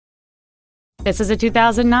This is a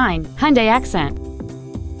 2009 Hyundai Accent.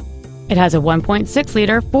 It has a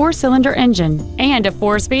 1.6-liter four-cylinder engine and a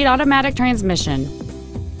 4-speed automatic transmission.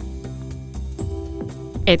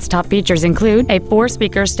 Its top features include a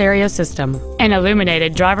 4-speaker stereo system, an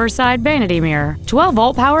illuminated driver's side vanity mirror,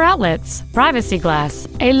 12-volt power outlets, privacy glass,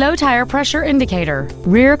 a low tire pressure indicator,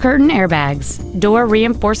 rear curtain airbags, door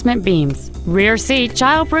reinforcement beams, rear seat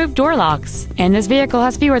child-proof door locks, and this vehicle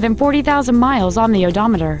has fewer than 40,000 miles on the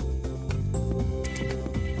odometer.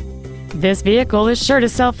 This vehicle is sure to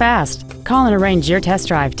sell fast. Call and arrange your test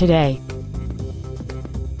drive today.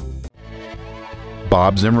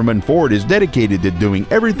 Bob Zimmerman Ford is dedicated to doing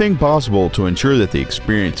everything possible to ensure that the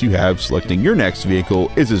experience you have selecting your next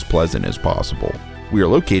vehicle is as pleasant as possible. We are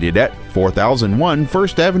located at 4001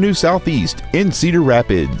 First Avenue Southeast in Cedar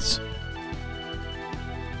Rapids.